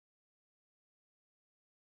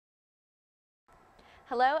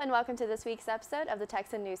Hello and welcome to this week's episode of the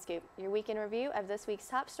Texan News Scoop, your weekend review of this week's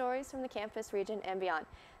top stories from the campus, region, and beyond.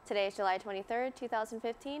 Today is July 23rd,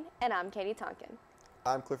 2015, and I'm Katie Tonkin.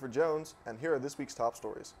 I'm Clifford Jones, and here are this week's top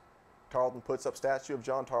stories. Tarleton puts up statue of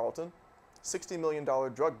John Tarleton, $60 million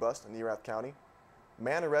drug bust in Erath County,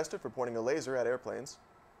 man arrested for pointing a laser at airplanes,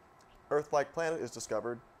 Earth-like planet is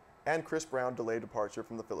discovered, and Chris Brown delayed departure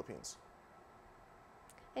from the Philippines.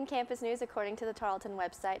 In campus news, according to the Tarleton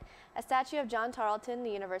website, a statue of John Tarleton, the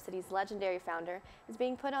university's legendary founder, is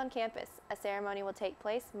being put on campus. A ceremony will take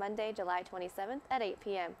place Monday, July 27th at 8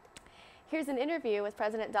 p.m. Here's an interview with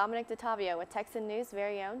President Dominic DeTavio with Texan News'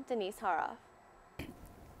 very own Denise Haroff.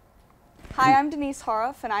 Hi, I'm Denise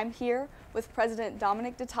Haroff, and I'm here with President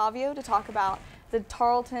Dominic DeTavio to talk about the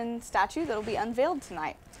Tarleton statue that will be unveiled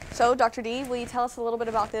tonight. So, Dr. D, will you tell us a little bit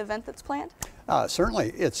about the event that's planned?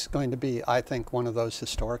 Certainly. It's going to be, I think, one of those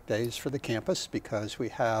historic days for the campus because we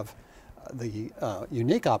have the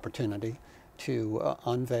unique opportunity to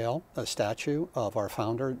unveil a statue of our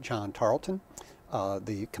founder, John Tarleton.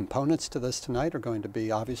 The components to this tonight are going to be,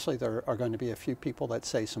 obviously, there are going to be a few people that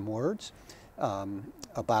say some words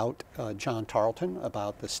about John Tarleton,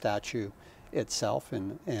 about the statue itself,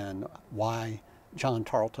 and why John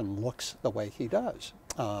Tarleton looks the way he does.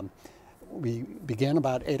 We begin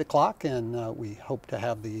about 8 o'clock, and we hope to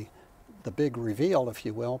have the big reveal, if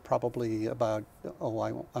you will, probably about, I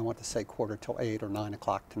want to say 7:45 or 9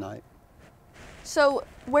 o'clock tonight. So,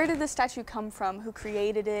 where did this statue come from? Who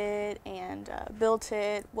created it and built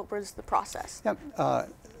it? What was the process? Yeah,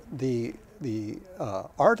 the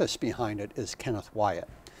artist behind it is Kenneth Wyatt.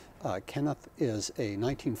 Kenneth is a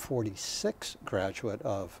 1946 graduate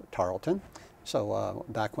of Tarleton. So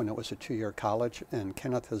back when it was a two-year college, and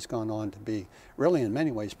Kenneth has gone on to be really in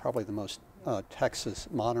many ways probably the most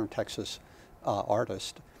modern Texas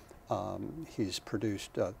artist. He's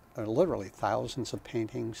produced literally thousands of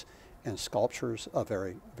paintings and sculptures of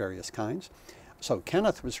various kinds. So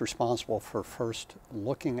Kenneth was responsible for first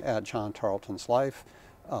looking at John Tarleton's life,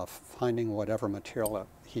 finding whatever material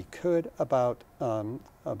he could about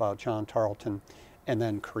John Tarleton, and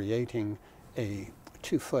then creating a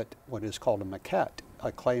 2-foot, what is called a maquette,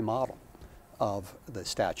 a clay model of the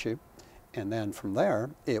statue. And then from there,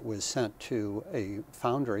 it was sent to a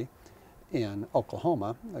foundry in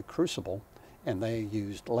Oklahoma, a crucible, and they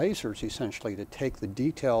used lasers essentially to take the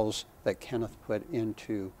details that Kenneth put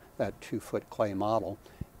into that 2-foot clay model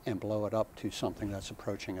and blow it up to something that's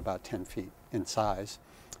approaching about 10 feet in size.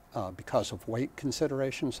 Because of weight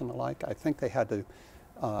considerations and the like, I think they had to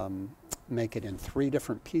make it in 3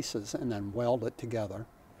 different pieces and then weld it together.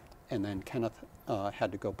 And then Kenneth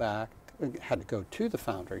had to go to the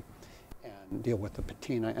foundry and deal with the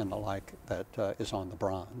patina and the like that is on the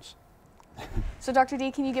bronze. So, Dr. D,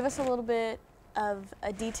 can you give us a little bit of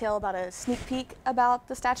a detail about a sneak peek about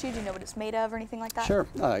the statue? Do you know what it's made of or anything like that? Sure,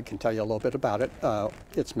 I can tell you a little bit about it.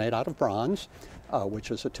 It's made out of bronze,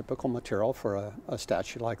 which is a typical material for a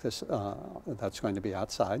statue like this that's going to be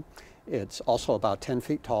outside. It's also about 10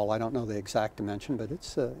 feet tall. I don't know the exact dimension, but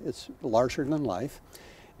it's larger than life.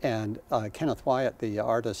 And Kenneth Wyatt, the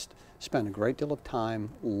artist, spent a great deal of time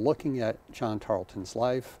looking at John Tarleton's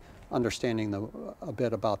life, understanding a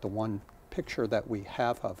bit about the one picture that we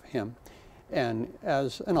have of him. And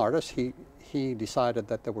as an artist, he decided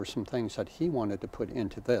that there were some things that he wanted to put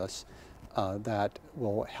into this that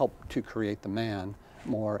will help to create the man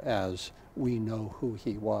more as we know who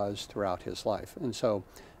he was throughout his life. And so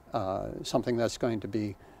something that's going to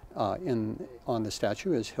be on the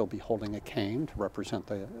statue is he'll be holding a cane to represent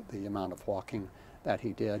the amount of walking that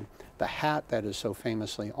he did. The hat that is so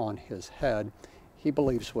famously on his head, he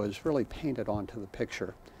believes was really painted onto the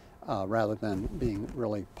picture rather than being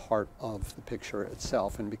really part of the picture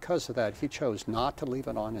itself. And because of that, he chose not to leave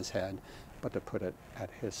it on his head, but to put it at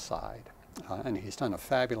his side. And he's done a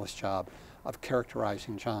fabulous job of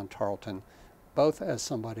characterizing John Tarleton, both as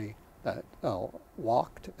somebody that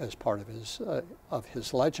walked as part of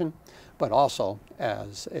his legend, but also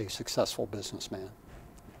as a successful businessman.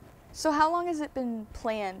 So how long has it been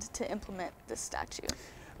planned to implement this statue?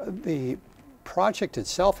 The project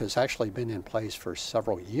itself has actually been in place for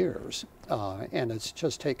several years, and it's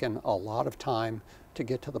just taken a lot of time to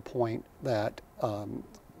get to the point that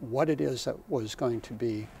what it is that was going to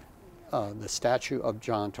be the statue of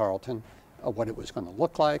John Tarleton, what it was going to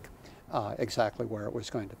look like, exactly where it was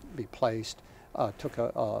going to be placed, took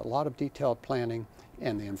a lot of detailed planning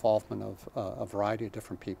and the involvement of a variety of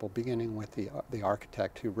different people, beginning with the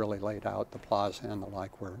architect who really laid out the plaza and the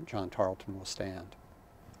like where John Tarleton will stand.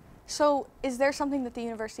 So is there something that the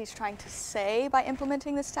university is trying to say by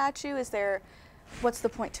implementing the statue? Is there What's the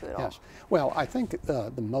point to it all? Yes. Well, I think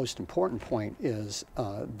the most important point is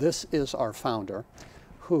this is our founder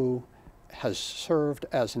who has served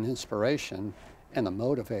as an inspiration and a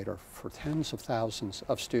motivator for tens of thousands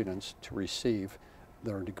of students to receive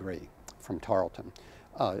their degree from Tarleton.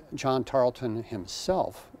 John Tarleton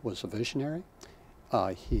himself was a visionary.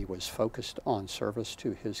 He was focused on service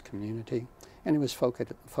to his community, and he was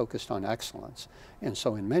focused on excellence. And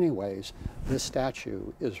so in many ways, this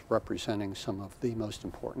statue is representing some of the most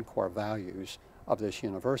important core values of this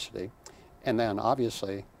university. And then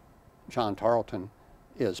obviously, John Tarleton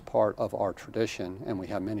is part of our tradition, and we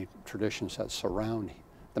have many traditions that surround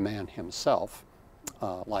the man himself,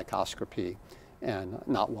 like Oscar P. and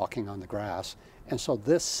not walking on the grass. And so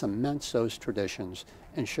this cements those traditions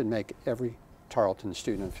and should make every Tarleton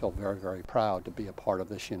student feel very, very proud to be a part of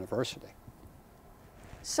this university.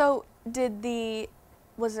 So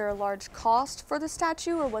was there a large cost for the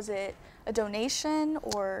statue, or was it a donation,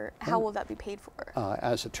 or how will that be paid for?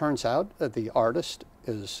 As it turns out, the artist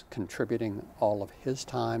is contributing all of his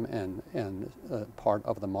time and part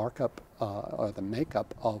of the markup or the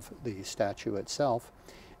makeup of the statue itself.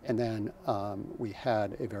 And then we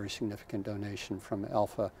had a very significant donation from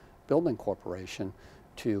Alpha Building Corporation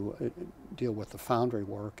to deal with the foundry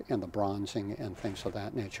work and the bronzing and things of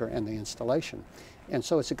that nature and the installation. And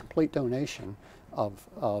so it's a complete donation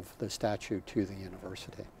of the statue to the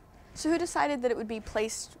university. So who decided that it would be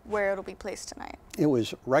placed where it'll be placed tonight? It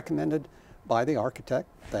was recommended by the architect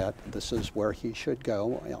that this is where he should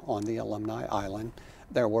go on the Alumni Island.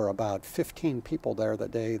 There were about 15 people there the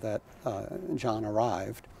day that John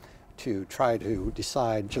arrived to try to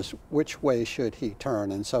decide just which way should he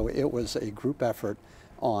turn. And so it was a group effort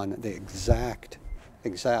on the exact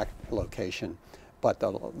location, but the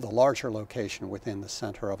larger location within the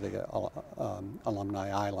center of the Alumni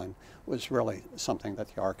Island was really something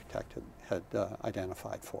that the architect had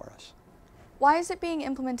identified for us. Why is it being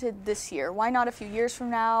implemented this year? Why not a few years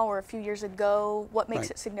from now or a few years ago? What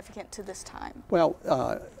makes it significant to this time? Well,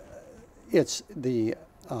 it's the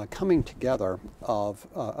coming together of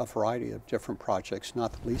a variety of different projects,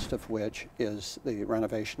 not the least of which is the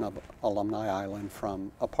renovation of Alumni Island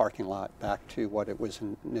from a parking lot back to what it was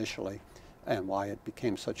initially, and why it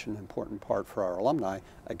became such an important part for our alumni,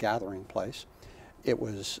 a gathering place.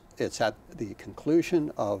 It's at the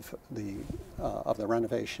conclusion of the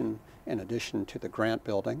renovation in addition to the Grant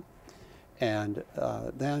building, and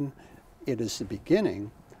then it is the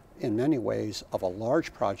beginning in many ways of a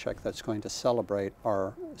large project that's going to celebrate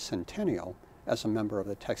our centennial as a member of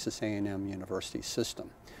the Texas A&M University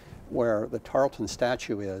system, where the Tarleton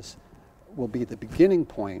statue will be the beginning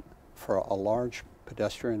point for a large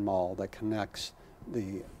pedestrian mall that connects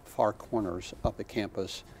the far corners of the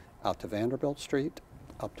campus out to Vanderbilt Street,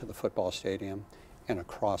 up to the football stadium, and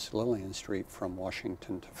across Lillian Street from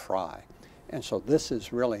Washington to Fry. And so this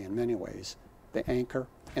is really, in many ways, the anchor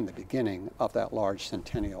and the beginning of that large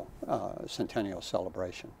centennial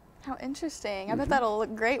celebration. How interesting. I bet that'll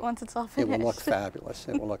look great once it's all finished. It will look fabulous.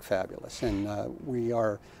 It will look fabulous. And we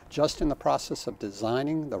are just in the process of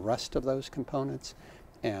designing the rest of those components,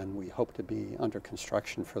 and we hope to be under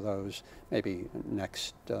construction for those maybe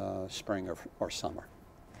next spring or summer.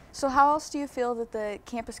 So how else do you feel that the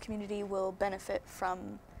campus community will benefit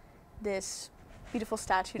from this beautiful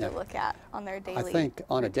statue to look at on their daily I think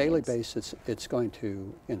on a daily routines? basis, it's going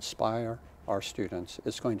to inspire our students.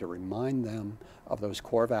 It's going to remind them of those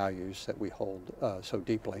core values that we hold so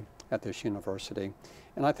deeply at this university.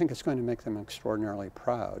 And I think it's going to make them extraordinarily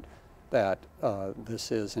proud that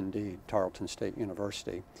this is indeed Tarleton State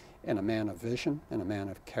University, and a man of vision and a man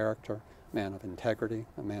of character, a man of integrity,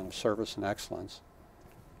 a man of service and excellence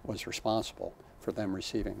was responsible for them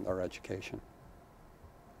receiving their education.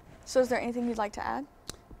 So is there anything you'd like to add?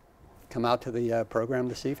 Come out to the program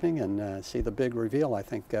this evening and see the big reveal. I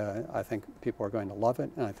think people are going to love it,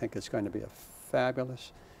 and I think it's going to be a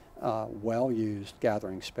fabulous, well-used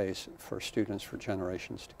gathering space for students for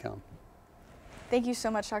generations to come. Thank you so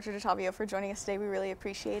much, Dr. DeTavio, for joining us today. We really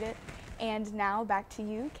appreciate it. And now back to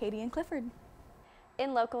you, Katie and Clifford.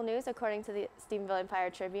 In local news, according to the Stephenville Empire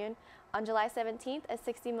Tribune, on July 17th, a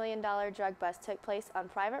 $60 million drug bust took place on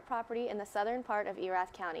private property in the southern part of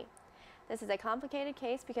Erath County. This is a complicated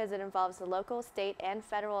case because it involves the local, state, and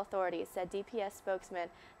federal authorities, said DPS spokesman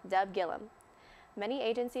Dub Gillum. Many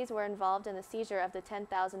agencies were involved in the seizure of the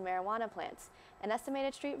 10,000 marijuana plants, an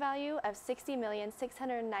estimated street value of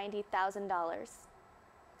 $60,690,000.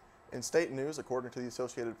 In state news, according to the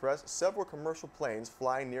Associated Press, several commercial planes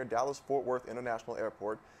flying near Dallas-Fort Worth International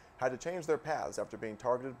Airport had to change their paths after being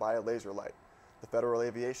targeted by a laser light. The Federal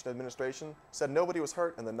Aviation Administration said nobody was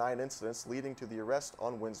hurt in the 9 incidents leading to the arrest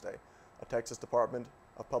on Wednesday. A Texas Department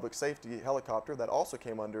of Public Safety helicopter that also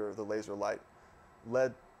came under the laser light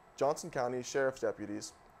led Johnson County Sheriff's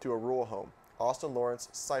deputies to a rural home. Austin Lawrence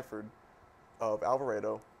Seifert of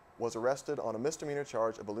Alvarado was arrested on a misdemeanor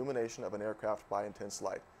charge of illumination of an aircraft by intense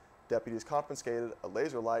light. Deputies confiscated a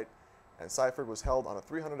laser light, and Seifert was held on a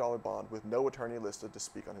 $300 bond with no attorney listed to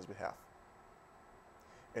speak on his behalf.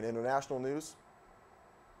 In national news,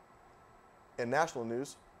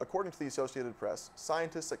 according to the Associated Press,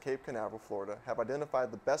 scientists at Cape Canaveral, Florida, have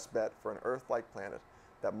identified the best bet for an Earth-like planet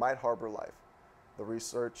that might harbor life. The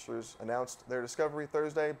researchers announced their discovery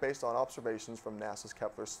Thursday based on observations from NASA's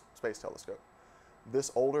Kepler Space Telescope.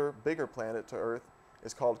 This older, bigger planet to Earth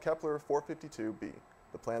is called Kepler 452b.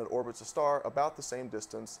 The planet orbits a star about the same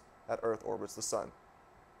distance that Earth orbits the Sun.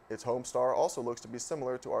 Its home star also looks to be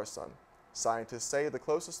similar to our Sun. Scientists say the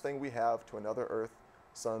closest thing we have to another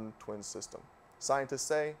Earth-Sun twin system. Scientists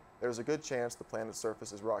say there's a good chance the planet's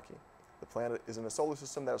surface is rocky. The planet is in a solar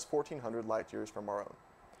system that is 1,400 light years from our own.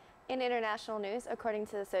 In international news, according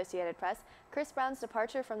to the Associated Press, Chris Brown's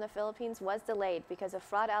departure from the Philippines was delayed because of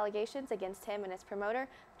fraud allegations against him and his promoter,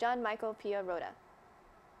 John Michael Piorota.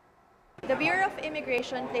 The Bureau of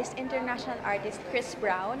Immigration placed international artist Chris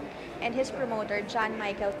Brown and his promoter John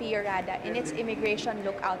Michael Piorada in its Immigration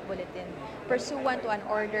Lookout Bulletin, pursuant to an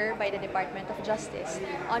order by the Department of Justice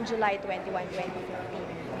on July 21,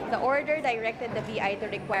 2015. The order directed the BI to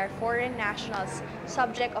require foreign nationals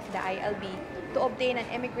subject of the ILB to obtain an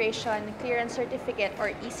Immigration Clearance Certificate,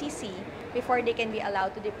 or ECC, before they can be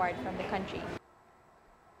allowed to depart from the country.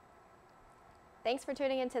 Thanks for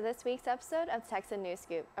tuning into this week's episode of Texan News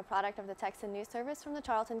Scoop, a product of the Texan News Service from the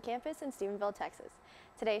Tarleton campus in Stephenville, Texas.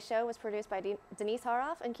 Today's show was produced by Denise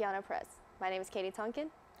Haroff and Kiana Perez. My name is Katie Tonkin.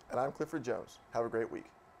 And I'm Clifford Jones. Have a great week.